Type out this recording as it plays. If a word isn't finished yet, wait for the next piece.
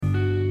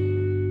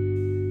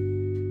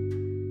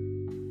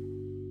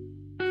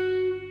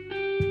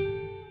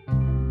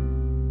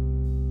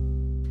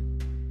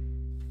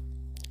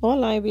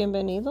Hola y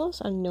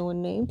bienvenidos al No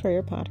Name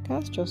Prayer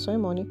Podcast. Yo soy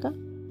Mónica.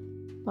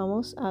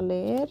 Vamos a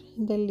leer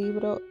del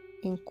libro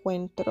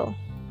Encuentro.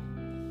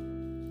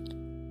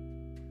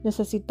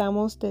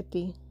 Necesitamos de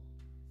ti.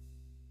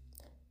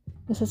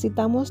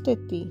 Necesitamos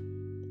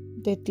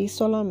de ti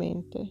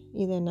solamente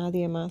y de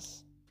nadie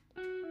más.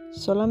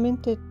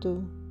 Solamente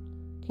tú,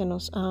 que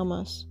nos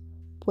amas,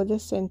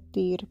 puedes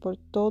sentir por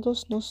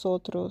todos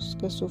nosotros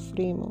que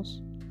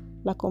sufrimos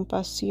la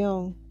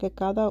compasión que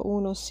cada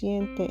uno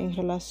siente en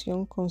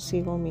relación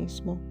consigo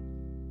mismo.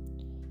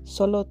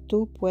 Solo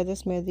tú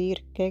puedes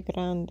medir qué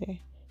grande,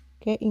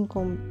 qué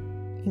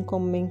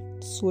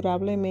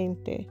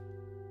inconmensurablemente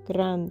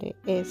grande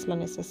es la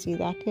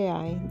necesidad que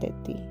hay de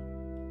ti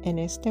en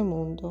este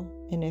mundo,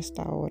 en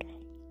esta hora.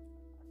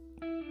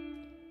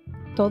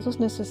 Todos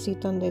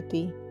necesitan de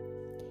ti,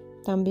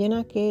 también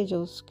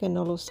aquellos que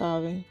no lo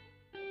saben,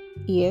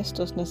 y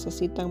estos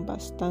necesitan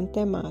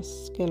bastante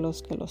más que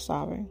los que lo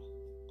saben.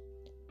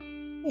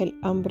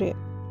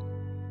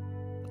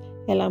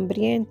 El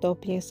hambriento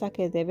piensa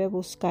que debe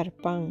buscar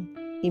pan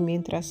y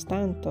mientras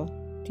tanto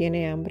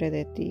tiene hambre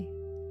de ti.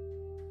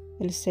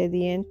 El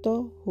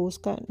sediento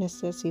juzga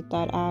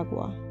necesitar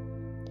agua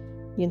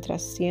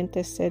mientras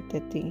siente sed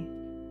de ti.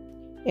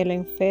 El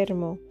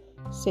enfermo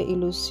se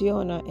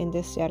ilusiona en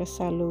desear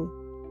salud.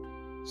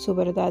 Su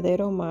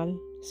verdadero mal,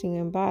 sin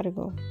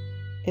embargo,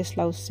 es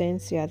la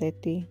ausencia de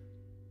ti.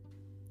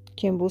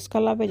 Quien busca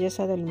la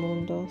belleza del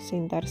mundo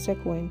sin darse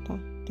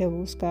cuenta, te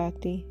busca a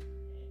ti,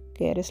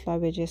 que eres la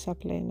belleza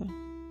plena.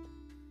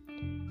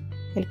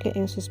 El que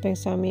en sus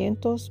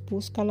pensamientos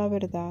busca la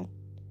verdad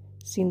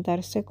sin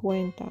darse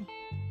cuenta,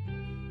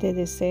 te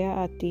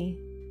desea a ti,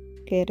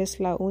 que eres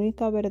la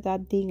única verdad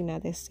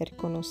digna de ser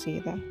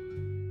conocida.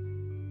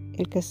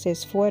 El que se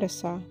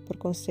esfuerza por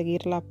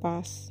conseguir la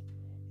paz,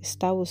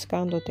 está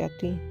buscándote a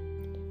ti,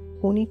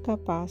 única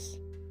paz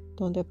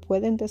donde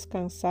pueden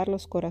descansar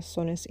los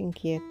corazones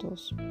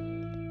inquietos.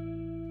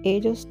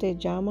 Ellos te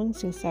llaman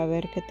sin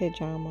saber que te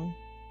llaman,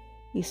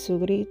 y su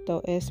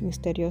grito es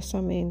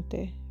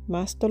misteriosamente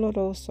más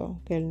doloroso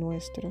que el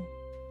nuestro.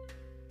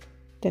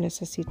 Te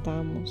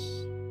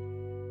necesitamos.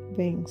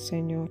 Ven,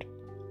 Señor.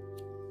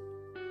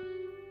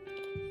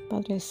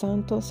 Padre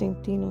Santo, sin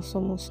ti no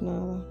somos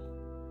nada.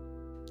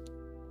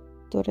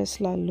 Tú eres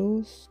la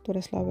luz, tú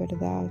eres la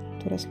verdad,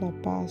 tú eres la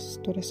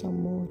paz, tú eres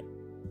amor,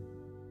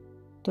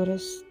 tú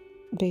eres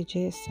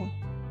belleza.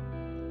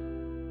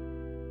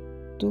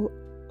 Tú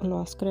lo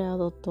has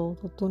creado todo,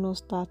 tú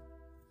nos das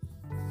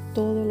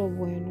todo lo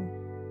bueno.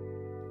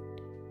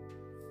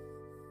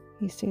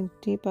 Y sin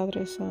ti,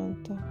 Padre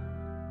Santo,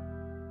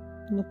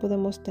 no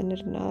podemos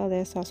tener nada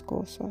de esas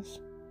cosas.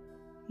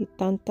 Y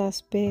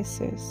tantas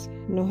veces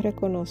no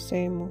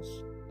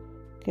reconocemos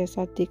que es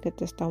a ti que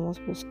te estamos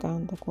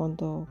buscando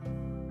cuando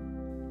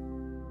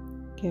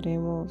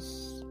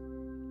queremos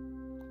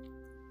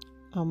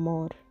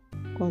amor,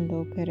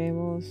 cuando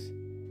queremos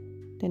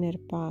tener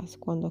paz,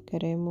 cuando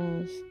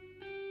queremos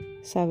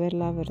saber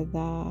la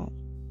verdad.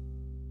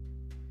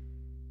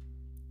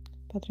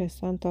 Padre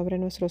Santo, abre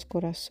nuestros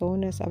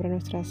corazones, abre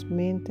nuestras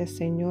mentes,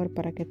 Señor,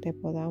 para que te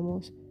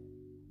podamos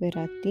ver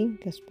a ti,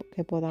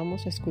 que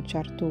podamos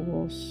escuchar tu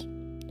voz.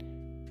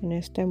 En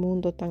este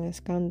mundo tan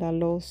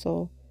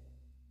escandaloso,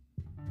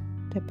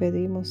 te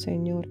pedimos,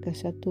 Señor, que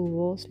sea tu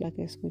voz la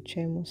que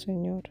escuchemos,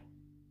 Señor.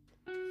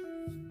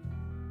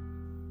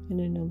 En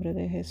el nombre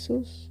de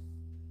Jesús.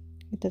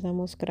 Y te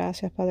damos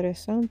gracias, Padre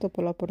Santo,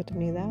 por la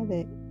oportunidad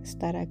de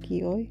estar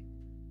aquí hoy.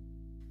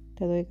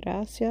 Te doy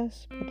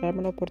gracias por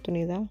darme la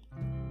oportunidad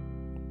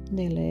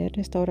de leer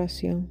esta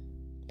oración.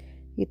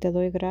 Y te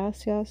doy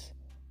gracias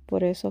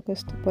por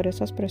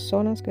esas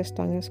personas que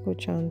están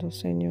escuchando,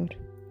 Señor.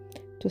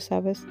 Tú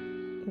sabes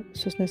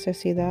sus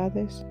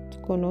necesidades,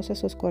 tú conoces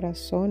sus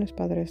corazones,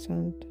 Padre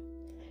Santo.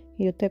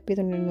 Y yo te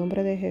pido en el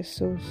nombre de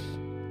Jesús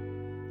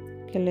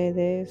que le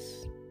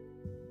des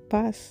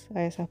paz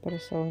a esas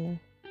personas,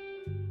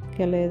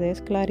 que le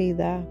des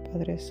claridad,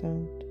 Padre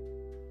Santo,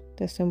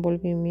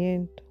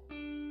 desenvolvimiento,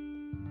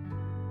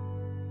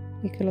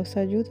 y que los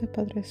ayude,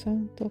 Padre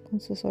Santo, con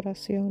sus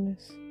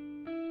oraciones.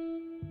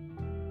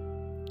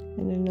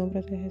 En el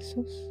nombre de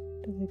Jesús,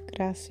 te doy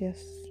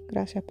gracias.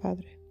 Gracias,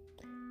 Padre.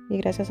 Y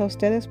gracias a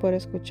ustedes por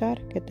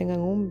escuchar. Que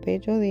tengan un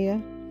bello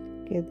día.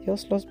 Que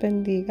Dios los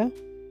bendiga.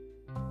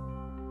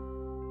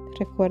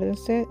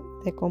 Recuérdense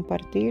de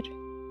compartir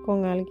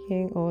con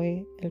alguien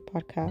hoy el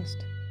podcast.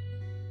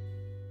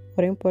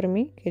 Oren por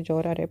mí, que yo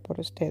oraré por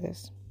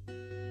ustedes.